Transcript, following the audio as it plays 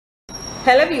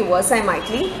Hello viewers, I am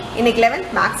Maitli. In 11th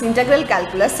Max Integral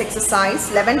Calculus exercise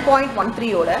 11.13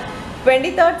 ஓட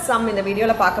 23rd sum இந்த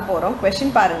வீடியோல பார்க்க போறோம். Question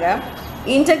பாருங்க.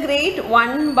 Integrate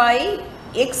 1 by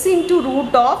x into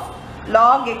root of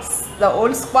log x the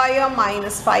whole square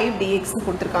minus 5 dx னு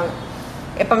கொடுத்திருக்காங்க.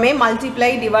 எப்பவுமே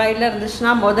மல்டிப்ளை டிவைட்ல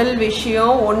இருந்துச்சுனா முதல்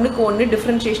விஷயம் ஒண்ணுக்கு ஒண்ணு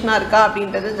டிஃபரன்ஷியேஷனா இருக்கா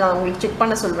அப்படிங்கறத நான் உங்களுக்கு செக்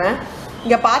பண்ண சொல்றேன்.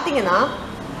 இங்க பாத்தீங்கன்னா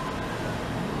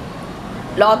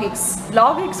log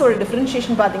x ஓட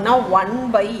differentiation பாத்தீங்கன்னா 1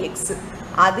 by x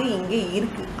அது இங்கே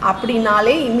இருக்கு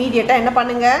அப்படினாலே இமிடியேட்டா என்ன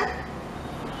பண்ணுங்க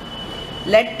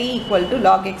let t equal to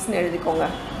log x னு எழுதிக்கோங்க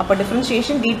அப்ப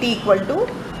differentiation dt equal to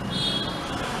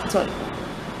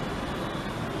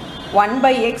 1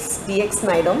 by x dx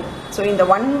ஆயிடும் சோ இந்த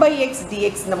 1 by x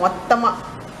dx இந்த மொத்தமா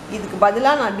இதுக்கு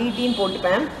பதிலா நான் dt ன்னு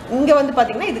போட்டுப்பேன் இங்க வந்து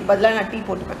பாத்தீங்கன்னா இதுக்கு பதிலா நான் t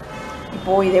போட்டுப்பேன்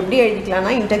இப்போ இது எப்படி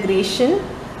எழுதிக்கலாம்னா integration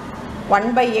 1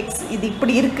 by x இது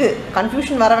இப்படி இருக்கு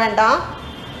கன்ஃபியூஷன் வர வேண்டாம்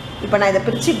இப்போ நான் இத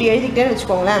பிரிச்சு இப்படி எழுதிட்டேன்னு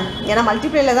வெச்சுக்கோங்க ஏனா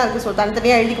மல்டிப்ளைல தான் இருக்கு சோ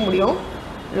தனித்தனியா எழுதிக்க முடியும்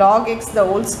log x the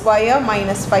whole square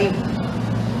minus 5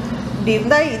 இப்படி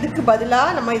இருந்தா இதுக்கு பதிலா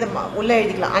நம்ம இத உள்ள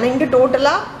எழுதிக்கலாம் ஆனா இங்க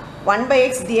டோட்டலா 1 by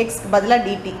x dx க்கு பதிலா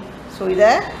dt சோ இத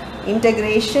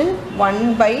integration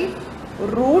 1 by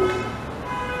root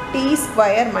t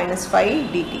square minus 5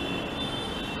 dt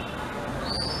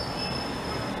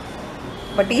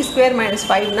but t square minus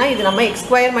 5 னா இது நம்ம x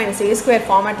square minus a square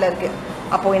ஃபார்மட்ல இருக்கு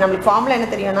அப்போ நமக்கு ஃபார்முலா என்ன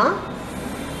தெரியும்னா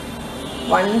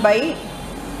 1 by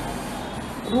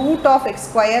root of x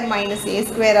square minus a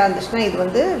square இருந்துச்சுனா இது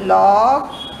வந்து log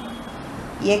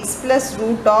x plus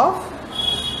root of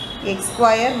x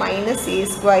square minus a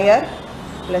square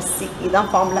plus c இதான்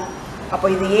ஃபார்முலா அப்போ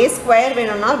இது a square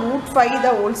வேணும்னா root 5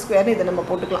 the whole square இத நம்ம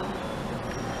போட்டுக்கலாம்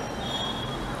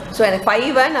சோ எனக்கு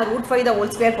 5 நான் √5 the whole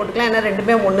square போட்டுக்கலாம் ஏனா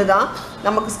ரெண்டுமே ஒண்ணு தான்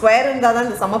நமக்கு ஸ்கொயர் இருந்தா தான்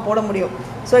இந்த சம போட முடியும்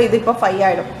சோ இது இப்ப 5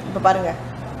 ஆயிடும் இப்ப பாருங்க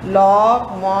log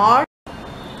mod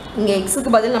இங்க x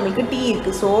க்கு பதிலா நமக்கு t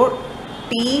இருக்கு so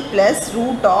t plus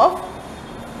root of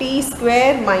t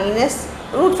square minus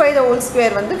 √5 the whole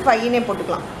square வந்து 5 னே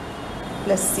போட்டுக்கலாம்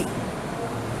plus c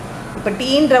இப்ப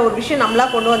t ன்ற ஒரு விஷயம் நம்மளா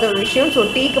கொண்டு வந்த ஒரு விஷயம் சோ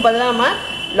t க்கு பதிலா நம்ம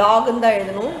log ன்னு தான்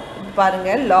எழுதணும் பாருங்க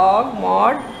log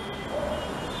mod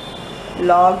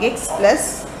log x plus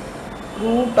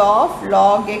root of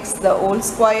log x the whole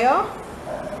square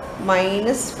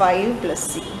minus 5 plus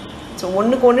c so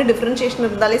ஒண்ணுக்கு ஒண்ணு டிஃபரன்ஷியேஷன்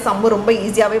இருந்தாலே சம் ரொம்ப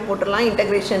ஈஸியாவே போட்டுறலாம்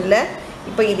இன்டகிரேஷன்ல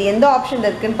இப்போ இது எந்த ஆப்ஷன்ல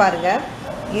இருக்குன்னு பாருங்க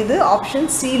இது ஆப்ஷன்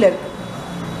C ல இருக்கு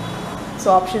சோ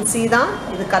ஆப்ஷன் C தான்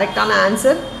இது கரெக்ட்டான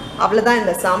ஆன்சர் அவ்வளவுதான்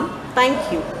இந்த சம் thank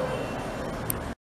you